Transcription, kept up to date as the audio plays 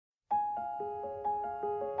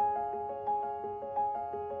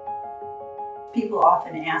People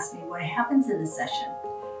often ask me what happens in a session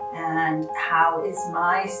and how is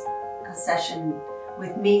my session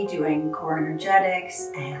with me doing core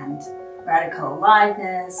energetics and radical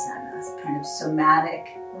aliveness and a kind of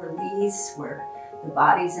somatic release where the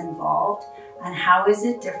body's involved, and how is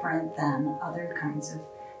it different than other kinds of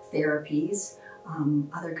therapies,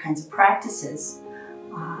 other kinds of practices.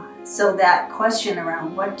 So that question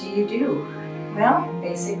around what do you do? Well,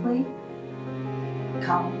 basically,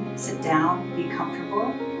 come, sit down, be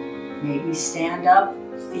comfortable, maybe stand up,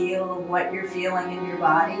 feel what you're feeling in your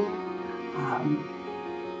body.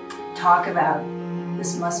 Talk about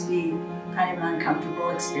this must be kind of an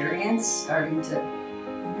uncomfortable experience, starting to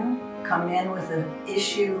come in with an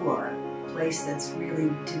issue or a place that's really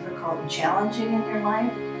difficult and challenging in your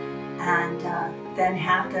life, and then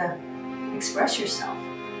have to express yourself.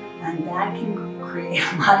 And that can create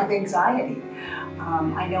a lot of anxiety.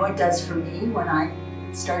 I know it does for me when I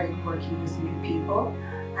started working with new people.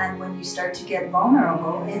 And when you start to get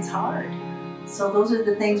vulnerable, it's hard. So those are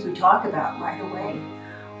the things we talk about right away.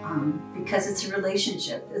 Because it's a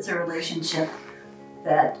relationship. It's a relationship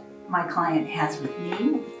that my client has with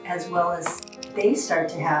me, as well as they start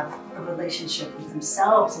to have a relationship with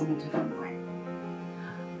themselves in a different way.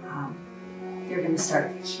 They're going to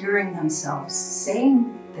start hearing themselves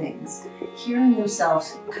saying things, hearing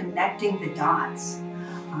themselves connecting the dots,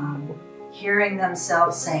 hearing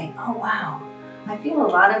themselves say, oh wow, I feel a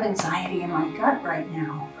lot of anxiety in my gut right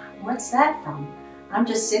now. What's that from? I'm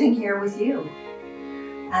just sitting here with you.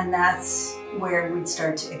 And that's where we'd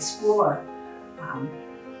start to explore.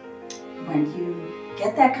 When you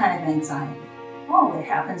get that kind of anxiety, oh, it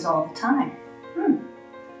happens all the time.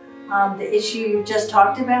 The issue you just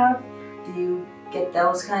talked about, do you get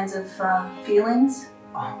those kinds of feelings?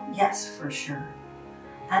 Oh, yes, for sure.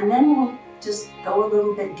 And then we'll just go a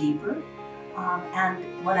little bit deeper.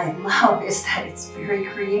 And what I love is that it's very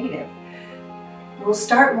creative. We'll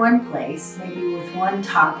start one place, maybe with one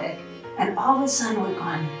topic, and all of a sudden we've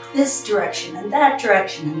gone this direction and that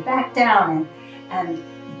direction and back down and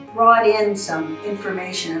brought in some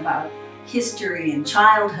information about history and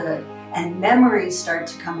childhood, and memories start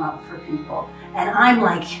to come up for people. And I'm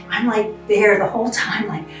like there the whole time,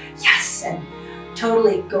 like, yes, and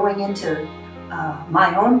totally going into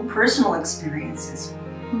my own personal experiences.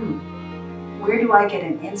 Where do I get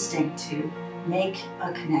an instinct to make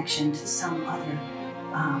a connection to some other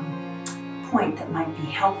point that might be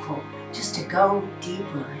helpful, just to go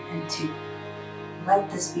deeper and to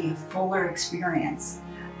let this be a fuller experience.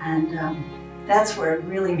 And that's where it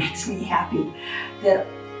really makes me happy, that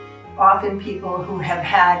often people who have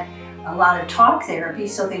had a lot of talk therapy,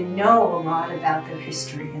 so they know a lot about their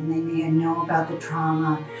history and they may know about the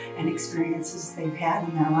trauma and experiences they've had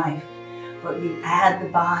in their life. But you add the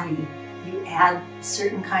body, you add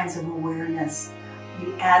certain kinds of awareness,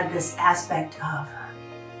 you add this aspect of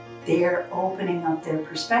they're opening up their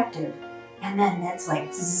perspective, and then that's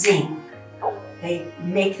like zing. They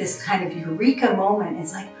make this kind of eureka moment.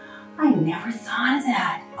 It's like, I never thought of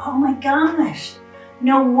that. Oh my gosh,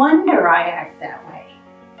 no wonder I act that way.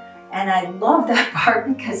 And I love that part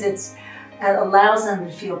because it allows them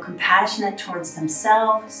to feel compassionate towards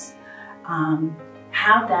themselves,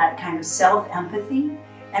 have that kind of self-empathy.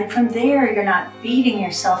 And from there, you're not beating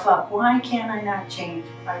yourself up. Why can't I not change?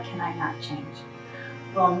 Why can I not change?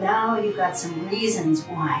 Well, now you've got some reasons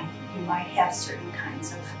why you might have certain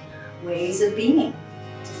kinds of ways of being,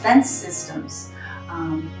 defense systems,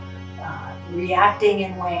 reacting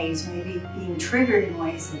in ways, maybe being triggered in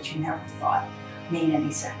ways that you never thought made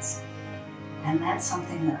any sense. And that's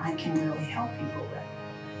something that I can really help people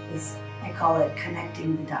with, I call it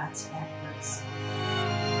connecting the dots backwards.